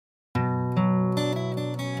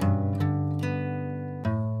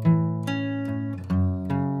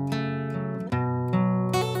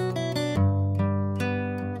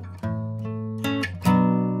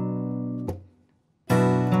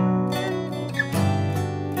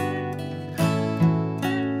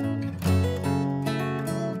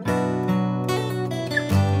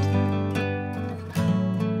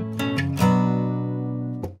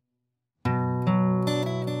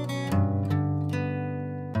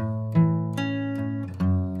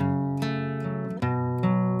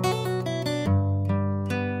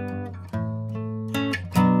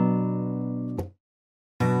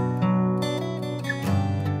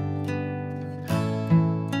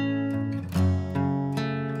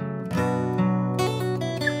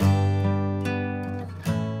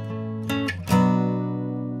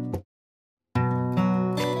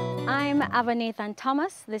have Nathan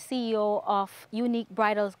Thomas, the CEO of Unique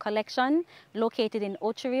Bridal Collection, located in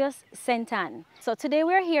Ocherius, St. Anne. So today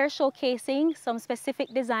we're here showcasing some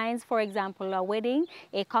specific designs, for example, a wedding,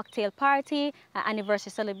 a cocktail party, an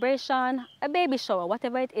anniversary celebration, a baby shower,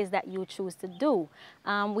 whatever it is that you choose to do.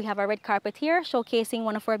 We have a red carpet here showcasing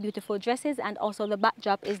one of our beautiful dresses, and also the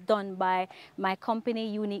backdrop is done by my company,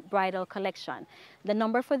 Unique Bridal Collection. The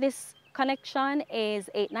number for this connection is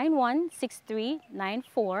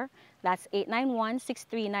 891-6394. That's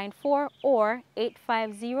 891-6394 or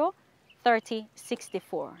 850-3064.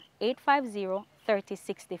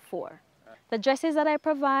 850-3064. The dresses that I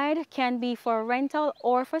provide can be for rental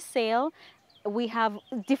or for sale. We have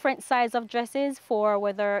different size of dresses for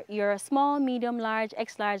whether you're small, medium, large,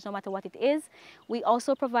 X-large, no matter what it is. We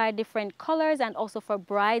also provide different colors and also for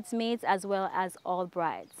bridesmaids as well as all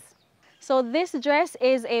brides. So this dress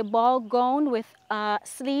is a ball gown with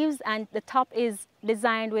sleeves, and the top is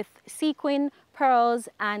designed with sequin, pearls,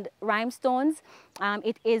 and rhinestones.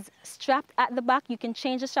 It is strapped at the back. You can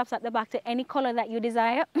change the straps at the back to any color that you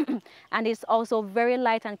desire. And it's also very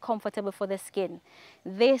light and comfortable for the skin.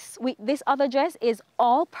 This other dress is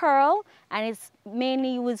all pearl, and it's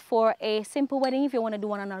mainly used for a simple wedding if you want to do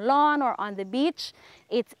one on a lawn or on the beach.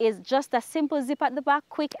 It is just a simple zip at the back,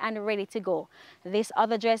 quick and ready to go. This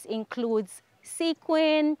other dress includes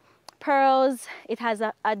sequin, pearls. It has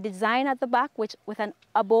a design at the back with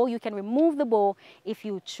a bow. You can remove the bow if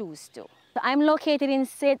you choose to. So I'm located in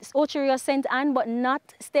Ocherius, St. Anne, but not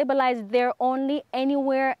stabilized there only.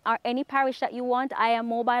 Anywhere or any parish that you want, I am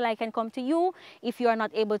mobile. I can come to you if you are not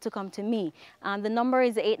able to come to me. The number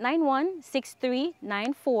is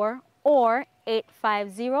 891-6394 or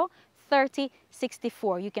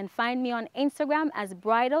 850-3064. You can find me on Instagram as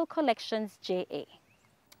Bridal Collections JA.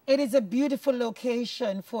 It is a beautiful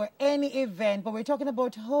location for any event, but we're talking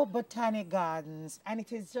about Hope Botanic Gardens, and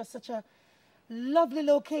it is just such a lovely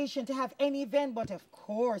location to have any event, but of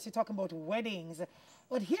course, you're talking about weddings.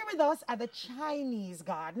 But here with us at the Chinese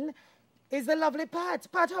Garden is the lovely Pat.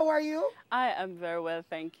 Pat, how are you? I am very well,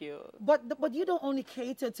 thank you. But you don't only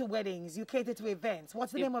cater to weddings, you cater to events.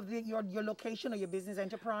 What's the name of your location or your business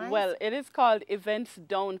enterprise? Well, it is called Events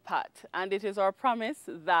Down Pat, and it is our promise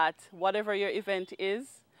that whatever your event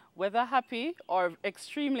is, whether happy or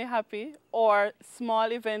extremely happy or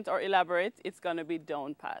small event or elaborate, it's going to be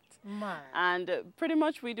down pat. And pretty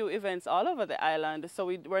much we do events all over the island,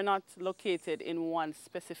 so we're not located in one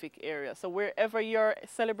specific area. So wherever your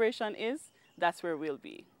celebration is, that's where we'll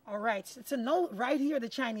be. All right. So now right here, the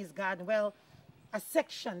Chinese Garden, well, a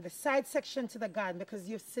section, the side section to the garden, because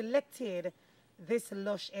you've selected this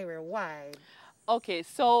lush area. Why? Okay,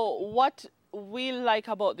 so what we like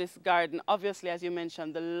about this garden, obviously, as you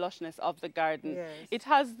mentioned, the lushness of the garden. Yes. It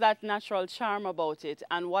has that natural charm about it.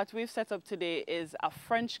 And what we've set up today is a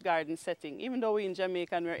French garden setting. Even though we're in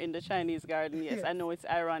Jamaica and we're in the Chinese garden, yes, I know it's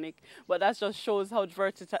ironic, but that just shows how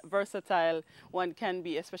versatile one can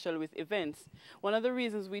be, especially with events. One of the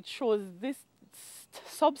reasons we chose this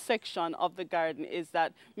subsection of the garden is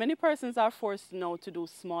that many persons are forced now to do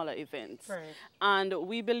smaller events. Right. And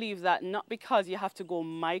we believe that not because you have to go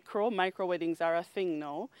micro weddings are a thing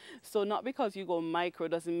now, so not because you go micro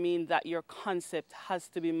doesn't mean that your concept has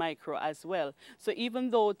to be micro as well. So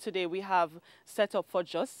even though today we have set up for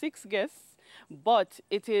just 6 guests, but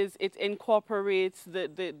it incorporates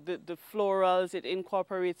the florals, it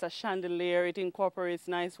incorporates a chandelier, it incorporates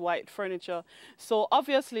nice white furniture. So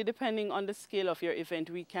obviously, depending on the scale of your event,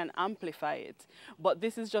 we can amplify it. But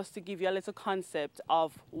this is just to give you a little concept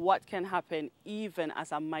of what can happen even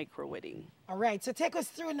as a micro wedding. All right, so take us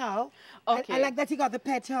through now. Okay. I like that you got the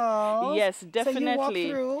petals. Yes, definitely. So you walk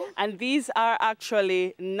through. And these are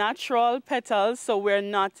actually natural petals, so we're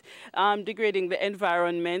not degrading the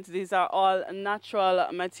environment. These are all natural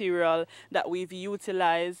material that we've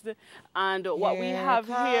utilized. And what we have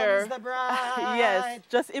here, the bride. yes,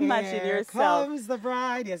 just imagine Here yourself comes the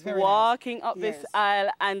bride. Yes, very walking nice. up this aisle,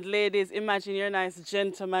 and ladies, imagine your nice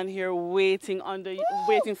gentleman here waiting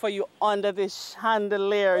for you under this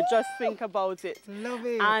chandelier. Just think about it. Love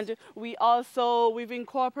it. And we've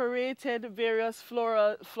incorporated various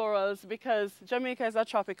florals because Jamaica is a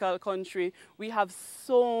tropical country. We have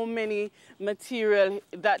so many material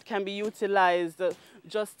that can be utilized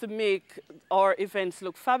just to make our events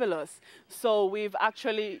look fabulous. So we've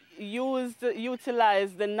actually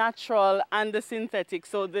utilized the natural and the synthetic.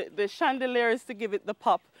 So the chandelier is to give it the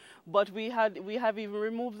pop, but we have even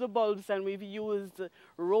removed the bulbs and we've used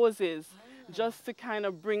roses just to kind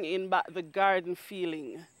of bring in back the garden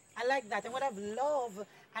feeling. I like that. And what I've loved,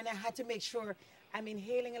 and I had to make sure I'm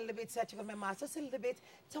inhaling a little bit, so I took my mask just a little bit.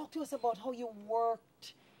 Talk to us about how you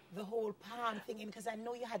worked the whole palm thing in? Because I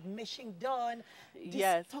know you had meshing done.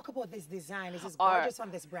 Yes. Talk about this design. This is All right. gorgeous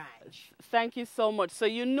on this branch. Thank you so much. So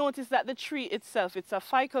you notice that the tree itself, it's a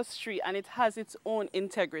ficus tree and it has its own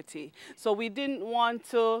integrity. So we didn't want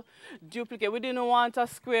to duplicate, we didn't want a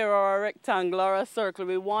square or a rectangle or a circle.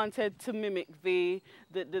 We wanted to mimic the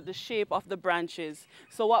shape of the branches.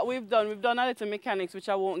 So what we've done a little mechanics, which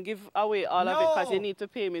I won't give away all of it because you need to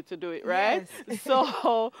pay me to do it, right? Yes.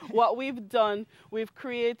 So what we've done, we've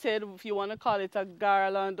created, if you want to call it a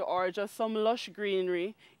garland or just some lush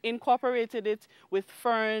greenery, incorporated it with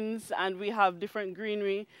ferns, and we have different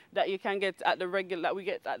greenery that you can get at the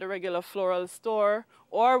regular floral store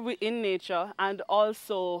or in nature, and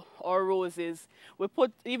also our roses. We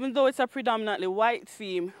put, even though it's a predominantly white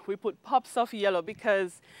theme, we put pops of yellow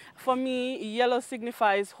because for me, yellow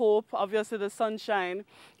signifies hope, obviously the sunshine,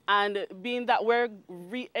 and being that we're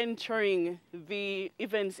re-entering the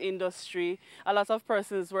events industry, a lot of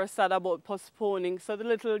persons were sad about postponing. So the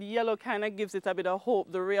little yellow kind of gives it a bit of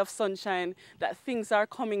hope, the ray of sunshine, that things are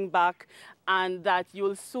coming back and that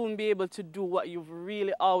you'll soon be able to do what you've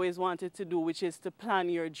really always wanted to do, which is to plan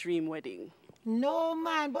your dream wedding. No,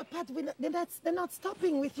 man, but Pat, they're not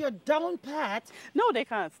stopping with your down, Pat. No, they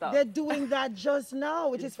can't stop. They're doing that just now,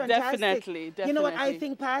 which is fantastic. Definitely. You know what I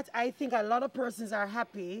think, Pat? I think a lot of persons are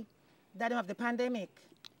happy that they have the pandemic.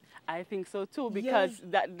 I think so too, because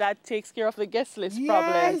Yes. that takes care of the guest list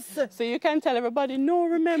Yes. problem. So you can tell everybody, no,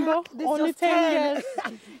 remember, This only just 10 years.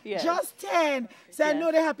 Yes. Just 10. So I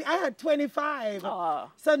know they're happy. I had 25.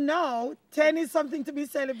 Oh. So now 10 is something to be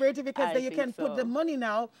celebrated because I then you think can put so. the money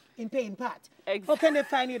now in paying Pat. Exactly. How can they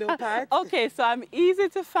find you though, Pat? Okay, so I'm easy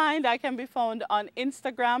to find. I can be found on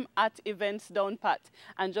Instagram at eventsdownpat.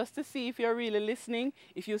 And just to see if you're really listening,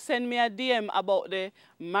 if you send me a DM about the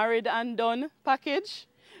married and done package,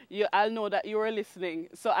 I'll know that you are listening.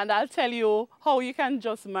 So, and I'll tell you how you can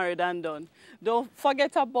just married and done. Don't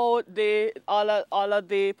forget about all of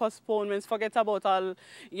the postponements. Forget about all,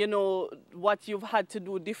 what you've had to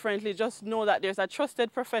do differently. Just know that there's a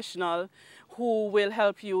trusted professional who will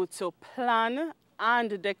help you to plan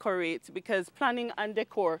and decorate, because planning and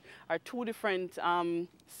decor are two different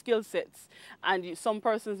skill sets, and some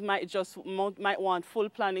persons might want full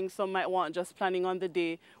planning, some might want just planning on the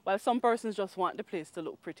day, while some persons just want the place to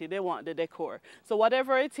look pretty, they want the decor. So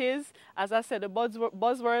whatever it is, as I said, the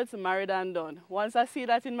buzzwords, married and done. Once I see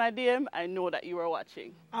that in my DM, I know that you are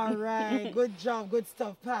watching. All right, good job, good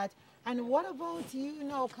stuff, Pat. And what about you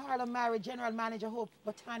now, Carla Mary, General Manager, Hope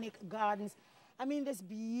Botanic Gardens? I mean, this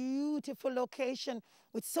beautiful location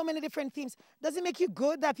with so many different themes. Does it make you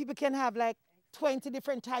good that people can have like 20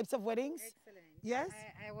 different types of weddings? Excellent. Yes?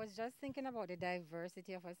 I was just thinking about the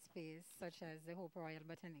diversity of a space such as the Hope Royal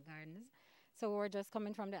Botanic Gardens. So we're just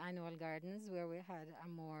coming from the annual gardens where we had a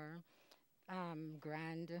more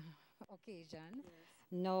grand occasion. Yes.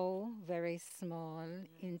 No, very small,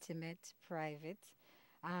 intimate, private.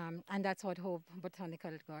 And that's what Hope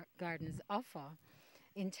Botanical Gardens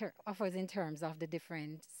offers in terms of the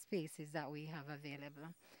different spaces that we have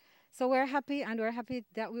available. So we're happy, and we're happy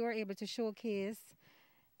that we were able to showcase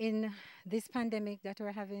in this pandemic that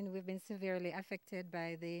we're having. We've been severely affected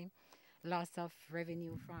by the loss of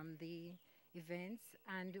revenue from the events,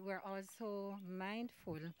 and we're also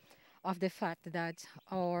mindful of the fact that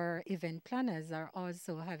our event planners are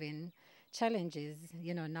also having challenges,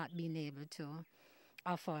 not being able to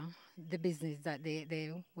offer the business that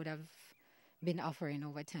they would have been offering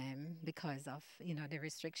over time because of, the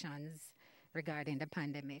restrictions regarding the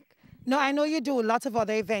pandemic. No, I know you do lots of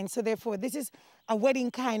other events, so therefore this is a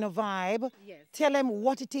wedding kind of vibe. Yes. Tell them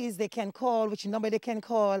what it is they can call, which number they can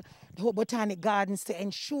call the Hope Botanic Gardens to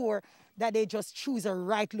ensure that they just choose a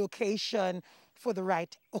right location for the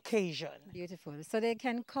right occasion. Beautiful. So they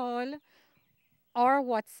can call or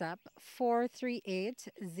WhatsApp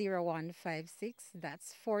 438-0156.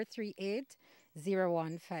 That's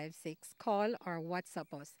 438-0156. Call or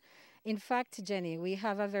WhatsApp us. In fact, Jenny, we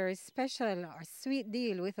have a very special or sweet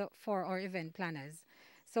deal for our event planners.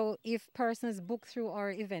 So if persons book through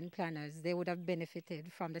our event planners, they would have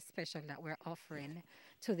benefited from the special that we're offering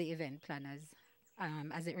to the event planners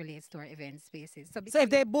as it relates to our event spaces. So if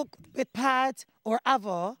they book with Pat or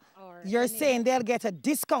Ava, you're saying they'll get a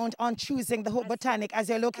discount on choosing the Hope Botanic as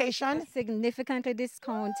their location? A significantly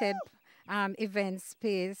discounted event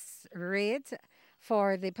space rate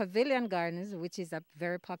for the Pavilion Gardens, which is a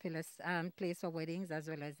very popular place for weddings, as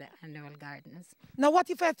well as the annual gardens. Now, what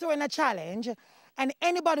if I throw in a challenge, and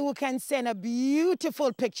anybody who can send a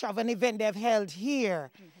beautiful picture of an event they've held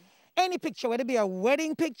here, any picture, whether it be a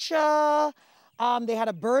wedding picture, they had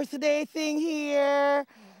a birthday thing here,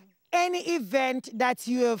 any event that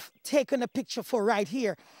you have taken a picture for right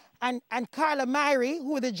here, and Carla Myrie,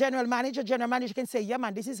 who is the general manager can say, yeah,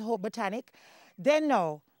 man, this is Hope Botanic. Then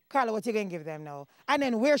no. Carla, what you going to give them now? And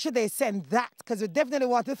then where should they send that? Because we definitely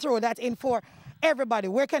want to throw that in for everybody.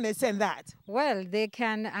 Where can they send that? Well, they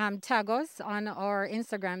can tag us on our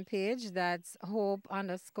Instagram page. That's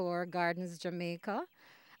Hope_Gardens Jamaica.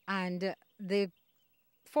 And the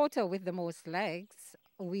photo with the most likes,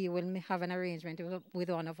 we will have an arrangement with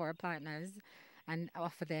one of our partners and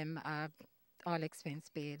offer them all expense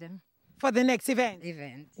paid. For the next event?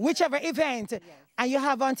 Whichever event. Yes. And you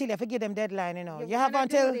have until, I forget them deadline, you know. You have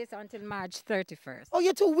until... do this until March 31st. Oh,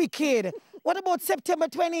 you're too wicked. What about September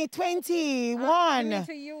 2021? You need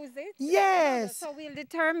to use it? Yes. So we'll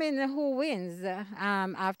determine who wins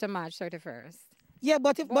after March 31st. Yeah,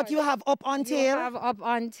 but you have up until... You have up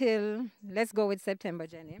until, let's go with September,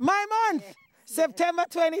 Jenny. My month! Yes. September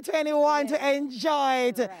 2021 to enjoy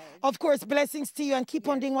it. Right. Of course, blessings to you and keep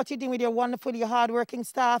on doing what you're doing with your wonderful, your hardworking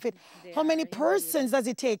staff. How many persons does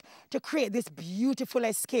it take to create this beautiful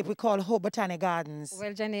escape we call Hope Botanic Gardens?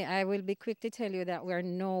 Well, Jenny, I will be quick to tell you that we're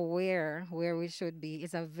nowhere where we should be.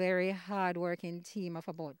 It's a very hardworking team of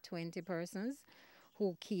about 20 persons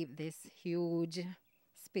who keep this huge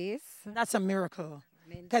space. That's a miracle.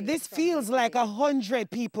 Because this feels like 100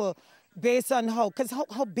 people. Based on how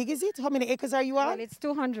big is it? How many acres are you on? Well, it's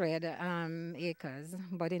 200 acres,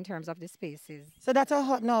 but in terms of the spaces. So that's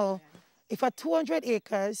if at 200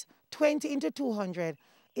 acres, 20 into 200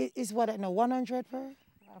 is what, 100 per?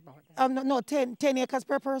 About that. 10 acres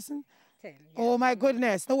per person? 10. Yeah. Oh my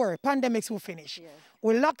goodness, don't worry, pandemics will finish. Yes.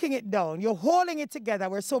 We're locking it down. You're holding it together.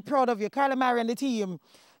 We're so proud of you, Carla Myrie and the team.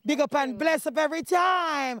 Big up and bless up every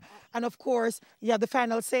time. And of course, you have the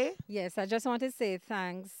final say. Yes, I just want to say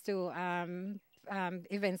thanks to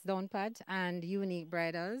Events Down Pat and Unique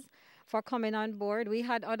Bridals for coming on board. We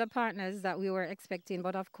had other partners that we were expecting,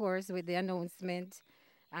 but of course, with the announcement,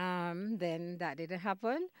 then that didn't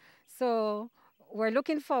happen. So we're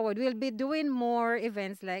looking forward. We'll be doing more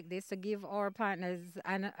events like this to give our partners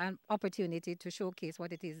an opportunity to showcase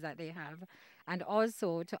what it is that they have, and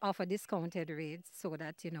also to offer discounted rates so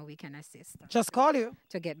that, we can assist them. Just call you.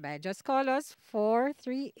 To get by. Just call us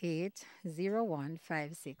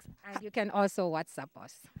 438-0156. And you can also WhatsApp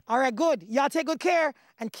us. All right, good. Y'all take good care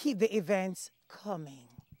and keep the events coming.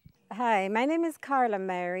 Hi, my name is Carla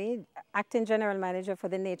Myrie, Acting General Manager for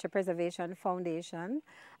the Nature Preservation Foundation,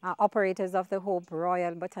 operators of the Hope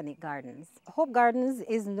Royal Botanic Gardens. Hope Gardens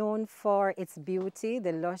is known for its beauty,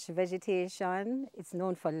 the lush vegetation. It's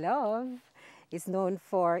known for love. It's known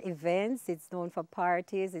for events. It's known for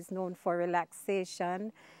parties. It's known for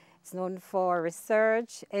relaxation. It's known for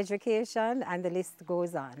research, education, and the list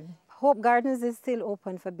goes on. Hope Gardens is still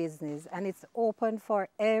open for business, and it's open for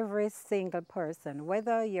every single person,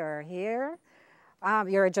 whether you're here,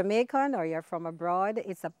 you're a Jamaican or you're from abroad.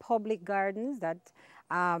 It's a public gardens that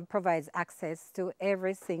provides access to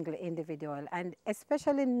every single individual. And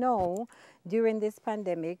especially now, during this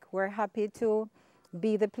pandemic, we're happy to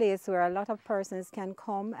be the place where a lot of persons can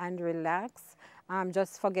come and relax,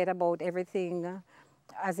 just forget about everything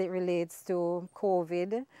as it relates to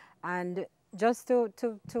COVID, and just to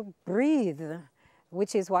breathe,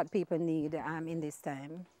 which is what people need in this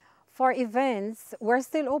time. For events, we're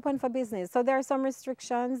still open for business. So there are some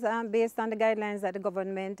restrictions based on the guidelines that the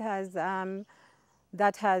government has, that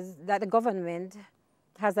the government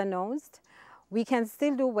has announced. We can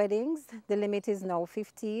still do weddings. The limit is now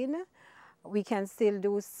 15. We can still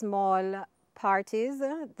do small parties.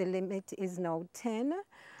 The limit is now 10.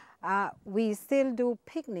 We still do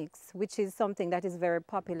picnics, which is something that is very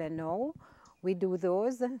popular now. We do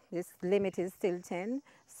those. This limit is still 10.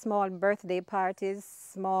 Small birthday parties,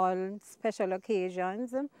 small special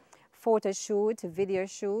occasions, photo shoot, video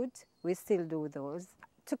shoot, we still do those.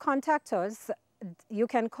 To contact us, you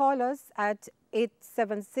can call us at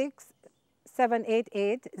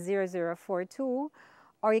 876-788-0042,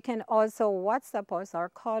 or you can also WhatsApp us or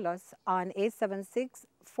call us on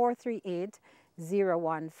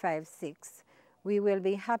 876-438-0156. We will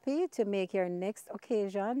be happy to make your next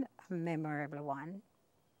occasion a memorable one.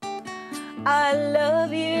 I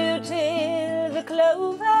love you till the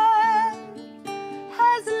clover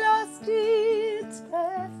has lost its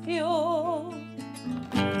perfume.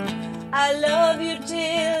 I love you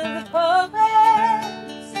till the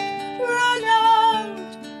poets run out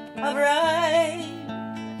of rhyme,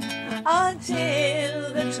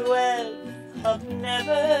 until the 12th of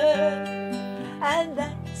never, and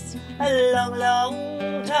that's a long, long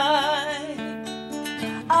time,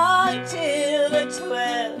 until the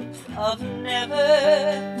 12th of never,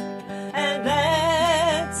 and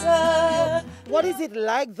that's a... What is it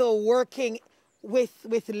like though working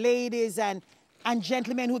with ladies and and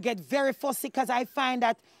gentlemen who get very fussy, because I find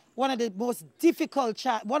that one of the most difficult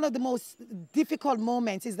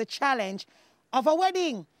moments is the challenge of a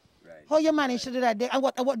wedding. Right. How you manage to do that, and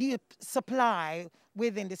what do you supply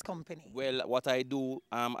within this company? Well, what I do,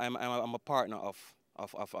 I'm a partner of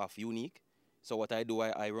Unique. So what I do,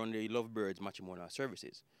 I run the Lovebirds matrimonial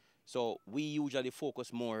services. So we usually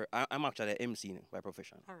focus more. I'm actually an MC by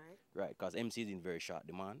profession. All right. Right, because MC is in very short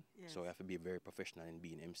demand. Yes. So you have to be very professional in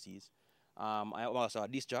being MCs. I am also a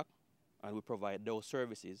disc jock, and we provide those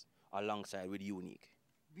services alongside with Unique.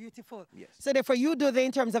 Beautiful. Yes. So therefore you do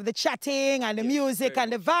in terms of the chatting and the music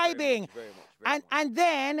and the vibing. Very much. And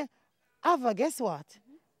then, Ava, guess what?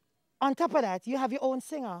 On top of that, you have your own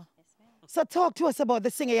singer. So talk to us about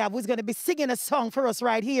the singer you have who's going to be singing a song for us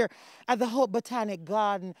right here at the Hope Botanic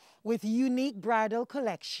Garden with Unique Bridal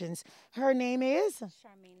Collections. Her name is?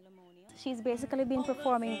 She's basically been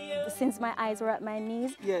performing since my eyes were at my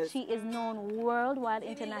knees. Yes. She is known worldwide,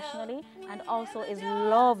 internationally, and also is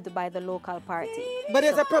loved by the local party. But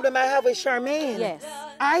there's a problem I have with Charmaine. Yes.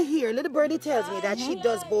 I hear, little birdie tells me that she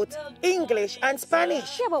does both English and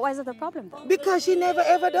Spanish. Yeah, but why is that a problem though? Because she never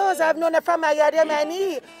ever does. I've known her from my yard and my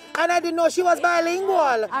knee. And I didn't know she was bilingual.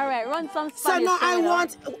 All right, run some So Spanish. now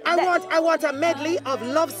I want a medley of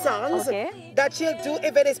love songs that she'll do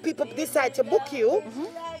if it is people decide to book you.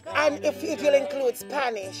 And if you'll include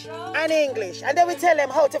Spanish and English. And then we tell them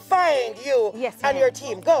how to find you and your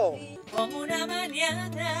team. Go. Como una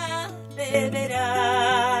mañana de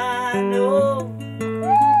verano,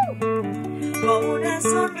 con una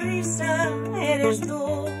sonrisa eres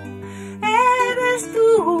tú,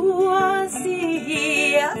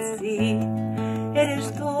 así, así,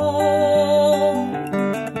 eres tú.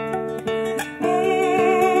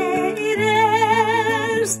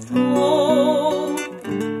 Eres tú,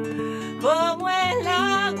 como el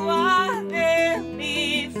agua de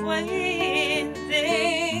mi fuente.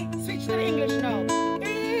 Switch to the English now.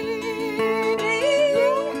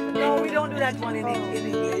 No, we don't do that one in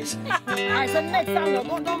English. All right, so next song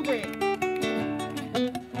now. Don't break.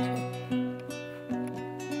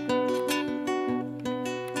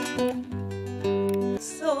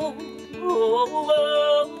 So,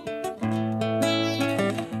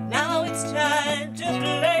 now it's time to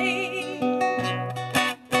play.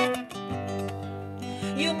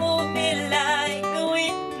 You move me like the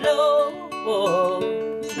wind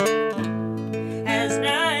blows as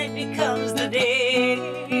night becomes the day.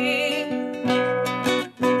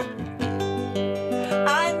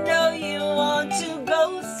 I know you want to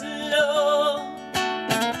go slow,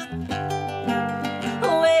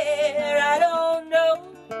 where I don't know.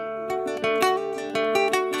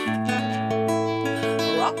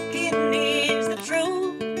 Walking is the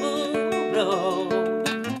true road.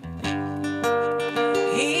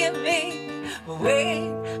 Hear me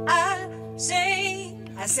when I say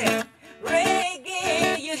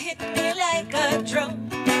reggae, you hit me like a drum.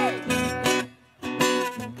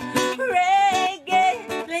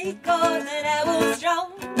 Reggae, play chords and I will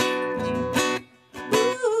strum.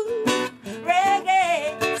 Ooh,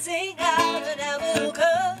 reggae, sing out and I will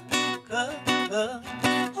come.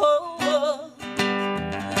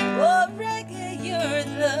 Oh, reggae, you're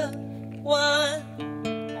the one.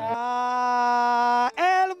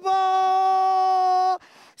 Elbow.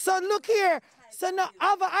 So look here. So now,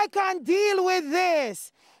 Ava, I can't deal with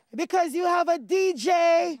this because you have a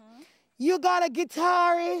DJ, you got a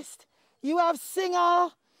guitarist, you have singer,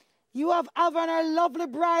 you have Ava and her lovely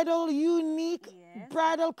bridal, unique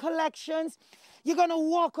bridal collections. You're going to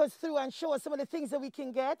walk us through and show us some of the things that we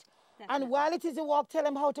can get. And while it is a walk, tell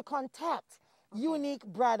them how to contact Unique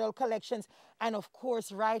Bridal Collections. And of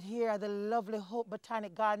course, right here at the lovely Hope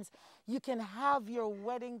Botanic Gardens, you can have your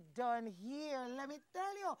wedding done here. Let me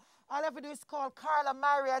tell you, all you have to do is call Carla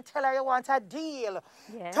Mary and tell her you want a deal.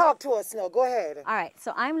 Yes. Talk to us now. Go ahead. All right,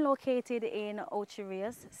 so I'm located in Ocho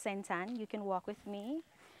Rios, Sentan. You can walk with me.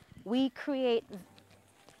 We create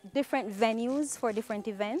different venues for different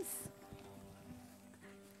events.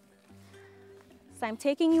 So I'm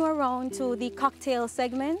taking you around to the cocktail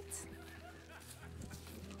segment.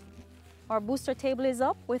 Our booster table is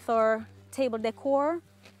up with our table decor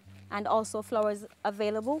and also flowers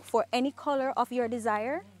available for any color of your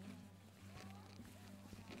desire.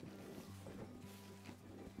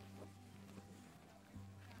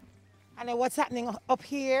 And then what's happening up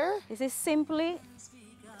here? This is simply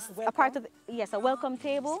a part of, a welcome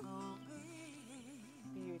table.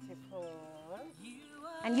 Beautiful.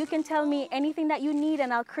 And you can tell me anything that you need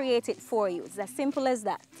and I'll create it for you. It's as simple as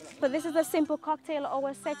that. So this is a simple cocktail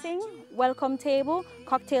hour setting, welcome table,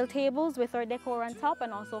 cocktail tables with our decor on top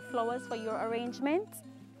and also flowers for your arrangement.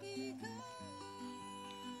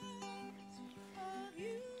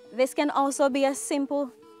 This can also be a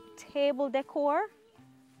simple table decor.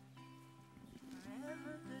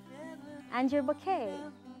 And your bouquet.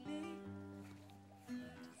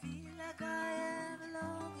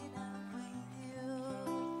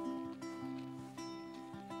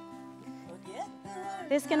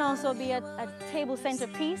 This can also be a table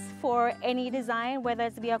centerpiece for any design, whether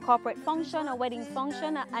it's be a corporate function, a wedding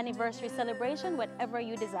function, an anniversary celebration, whatever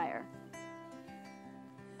you desire.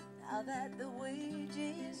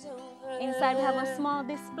 Inside we have a small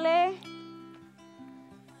display.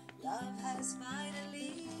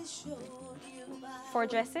 Four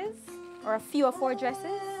dresses, or a few of 4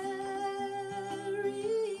 dresses.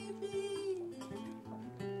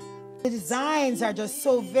 The designs are just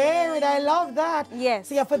so varied. I love that. Yes.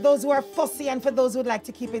 So yeah, for those who are fussy and for those who would like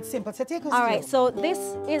to keep it simple. So take us All through. right, so this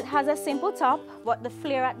has a simple top, but the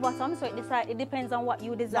flare at bottom, so it depends on what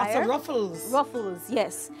you desire. Lots of ruffles. Ruffles,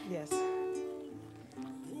 yes. Yes.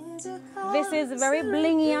 This is very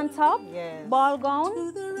blingy on top, Yes. ball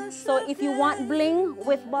gown. So if you want bling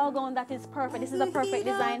with ball gown, that is perfect. This is a perfect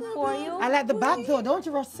design for you. I like the back though. Don't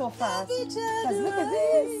rush so fast. 'Cause look at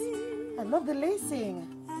this. I love the lacing.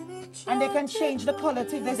 And they can change the color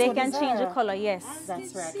too. They can change the color, yes.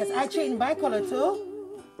 That's right. Because I changed my color too.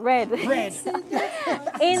 Red. Red.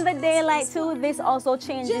 In the daylight too, this also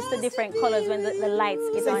changes to different colors when the lights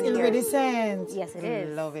get So on it's here. iridescent. Yes, it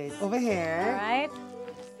is. Love it. Over here. All right.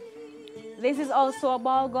 This is also a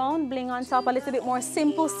ball gown, bling on top, a little bit more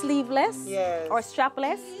simple, sleeveless Yes. or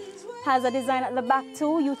strapless. Has a design at the back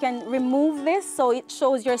too. You can remove this so it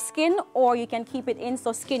shows your skin, or you can keep it in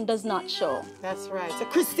so skin does not show. That's right. So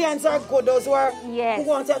Christians are good. Those who are Yes. who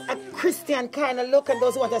want a Christian kind of look, and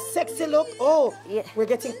those who want a sexy look. Oh, Yeah. we're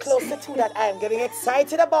getting closer to that. I'm getting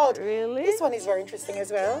excited about. Really? This one is very interesting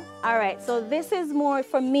as well. All right, so this is more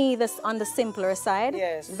for me, this on the simpler side.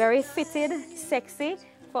 Yes. Very fitted, sexy.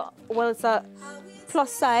 Well, it's a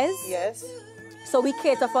plus size. Yes. So we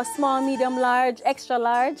cater for small, medium, large, extra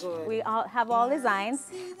large. Good. We all have all designs.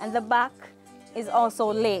 And the back is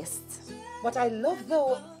also laced. What I love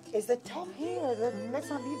though is the top here. Let's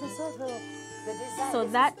not leave this out though. The design. So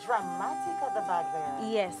this that- is dramatic at the back there.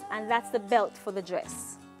 Yes, and that's the belt for the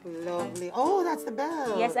dress. Lovely. Oh, that's the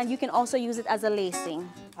bell. Yes, and you can also use it as a lacing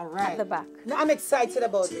All right. at the back. Now I'm excited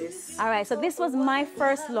about this. All right, so this was my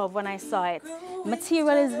first love when I saw it.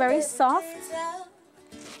 Material is very soft.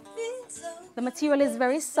 The material is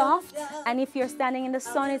very soft, and if you're standing in the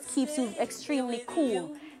sun, it keeps you extremely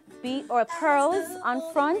cool. Or pearls on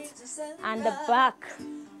front and the back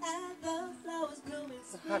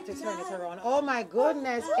I have to turn it around. Oh my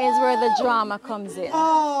goodness. is where the drama comes in.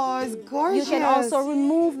 Oh, it's gorgeous. You can also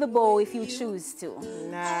remove the bow if you choose to.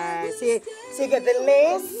 Nice. So you get the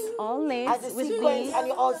lace All lace as a with sequence, beads. and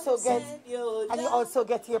you also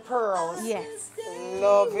get your pearls. Yes.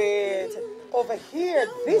 Love it. Over here,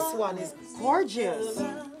 this one is gorgeous.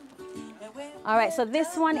 All right, so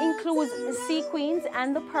this one includes the sequins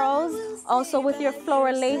and the pearls, also with your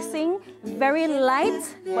floral lacing. Very light,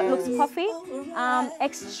 but looks puffy.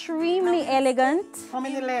 Extremely elegant. How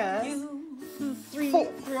many layers? Three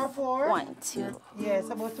or four? 1, 2, Yes,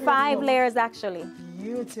 about 3 or 5 4. layers actually.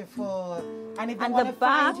 Beautiful. And if they And want the to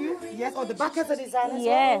find back- you, yes, the back has a design as well.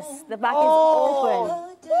 Yes, the back Oh.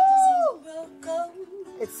 is open.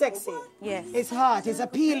 It's sexy. Yes. It's hot. It's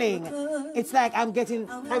appealing. It's like I'm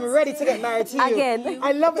ready to get married to you. Again.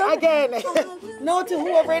 I love it again. No, to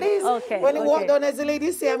whoever it is. Okay, When you walk okay. down as a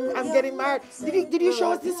lady, say I'm getting married. Did you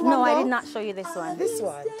show us this one? No, I though? did not show you this one. This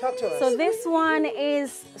one. Talk to us. So this one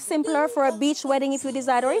is simpler for a beach wedding if you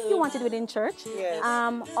desire, or if you want it within church. Yes.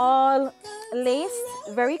 All laced,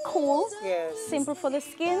 very cool. Yes. Simple for the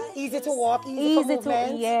skin. Easy to walk, easy, for Easy to,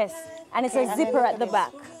 movement. yes. And it's Okay, a and zipper then at the this.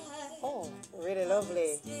 back. Oh, really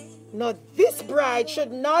lovely. No, this bride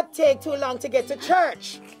should not take too long to get to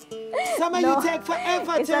church. Some of No, you take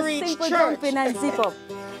forever It's to a reach simple church. jump in and zip up.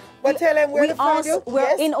 But tell them where to find you. We're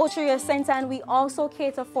Yes? in Oteria Center, and we also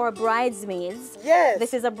cater for bridesmaids. Yes.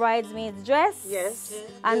 This is a bridesmaid's dress. Yes.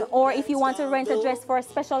 And or if you want to rent a dress for a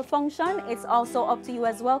special function, it's also up to you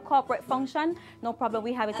as well. Corporate function, no problem,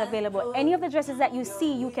 we have it available. Any of the dresses that you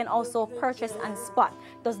see, you can also purchase and spot.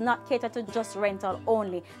 Does not cater to just rental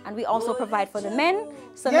only. And we also provide for the men.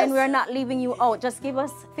 So Yes. men, we're not leaving you out. Just give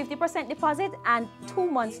us 50% deposit and 2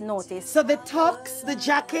 months notice. So the tux, the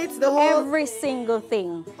jackets, the whole. Every single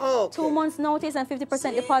thing. Oh, okay. 2 months notice and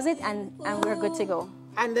 50% deposit, and we're good to go.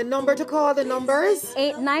 And the number to call, the numbers?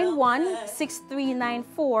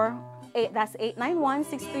 891-6394. That's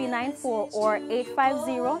 891-6394 or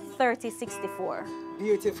 850-3064.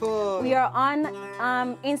 Beautiful. We are on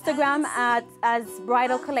Instagram as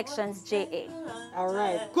Bridal Collections JA. All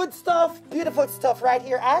right. Good stuff. Beautiful stuff right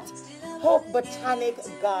here at Hope Botanic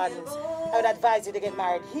Gardens. I would advise you to get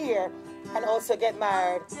married here and also get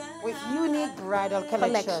married with unique bridal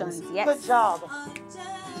collections. Yes. Good job.